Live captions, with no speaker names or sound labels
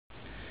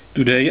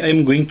Today I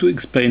am going to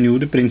explain you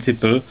the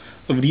principle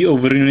of the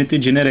over-unity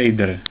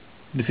generator.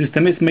 The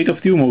system is made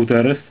of two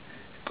motors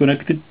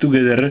connected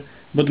together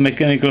both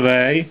mechanical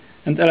way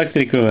and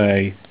electrical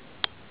way.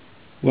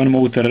 One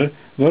motor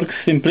works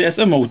simply as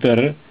a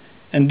motor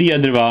and the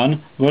other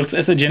one works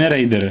as a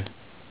generator.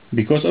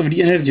 Because of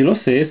the energy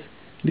losses,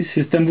 this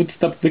system would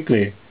stop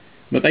quickly,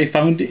 but I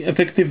found the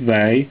effective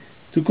way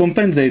to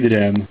compensate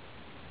them.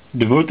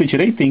 The voltage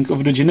rating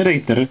of the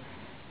generator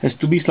has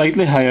to be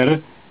slightly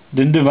higher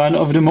than the one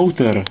of the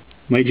motor.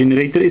 My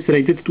generator is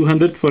rated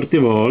 240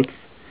 volts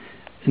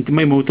and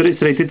my motor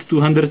is rated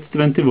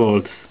 220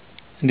 volts.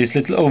 This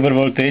little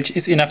overvoltage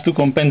is enough to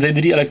compensate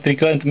the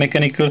electrical and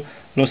mechanical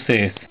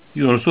losses.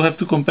 You also have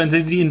to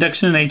compensate the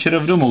induction nature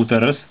of the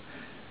motors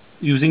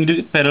using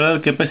the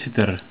parallel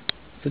capacitor.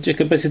 Such a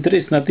capacitor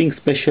is nothing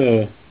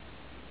special.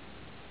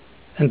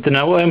 And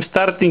now I am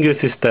starting the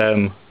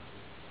system.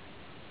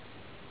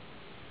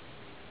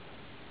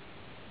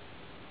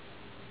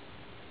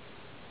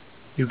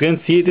 You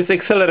can see it is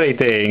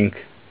accelerating.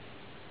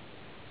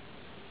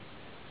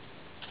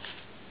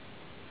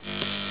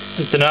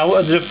 And now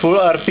at the full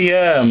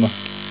RPM.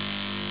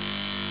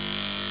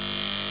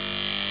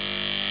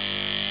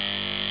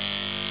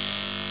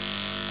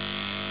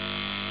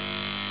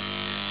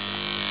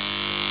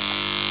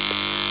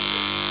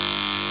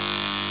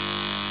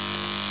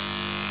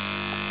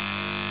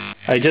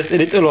 I just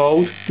added a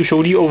load to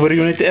show the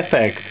over-unity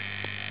effect.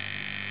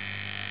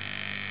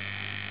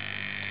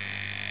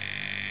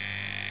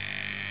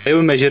 I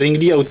am measuring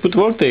the output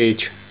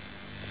voltage.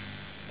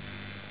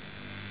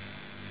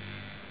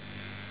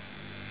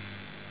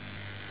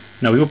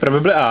 Now you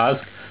probably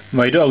ask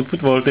why the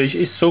output voltage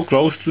is so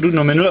close to the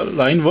nominal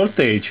line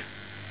voltage.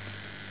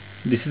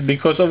 This is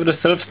because of the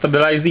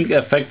self-stabilizing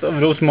effect of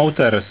those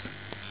motors.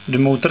 The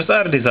motors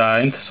are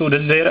designed so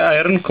that their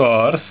iron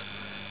cores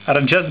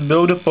are just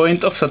below the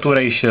point of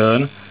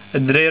saturation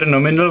at their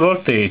nominal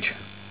voltage.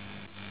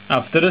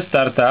 After the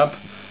startup,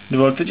 the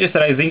voltage is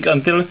rising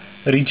until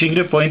reaching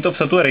the point of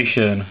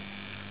saturation.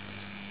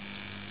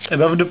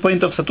 Above the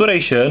point of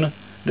saturation,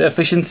 the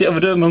efficiency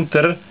of the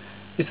motor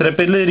is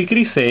rapidly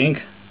decreasing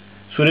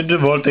so that the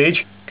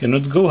voltage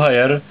cannot go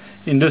higher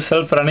in the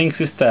self-running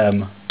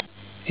system.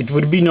 It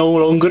would be no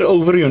longer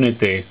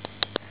over-unity.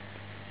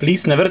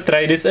 Please never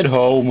try this at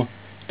home.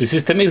 The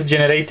system is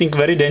generating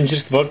very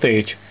dangerous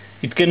voltage.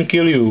 It can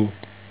kill you.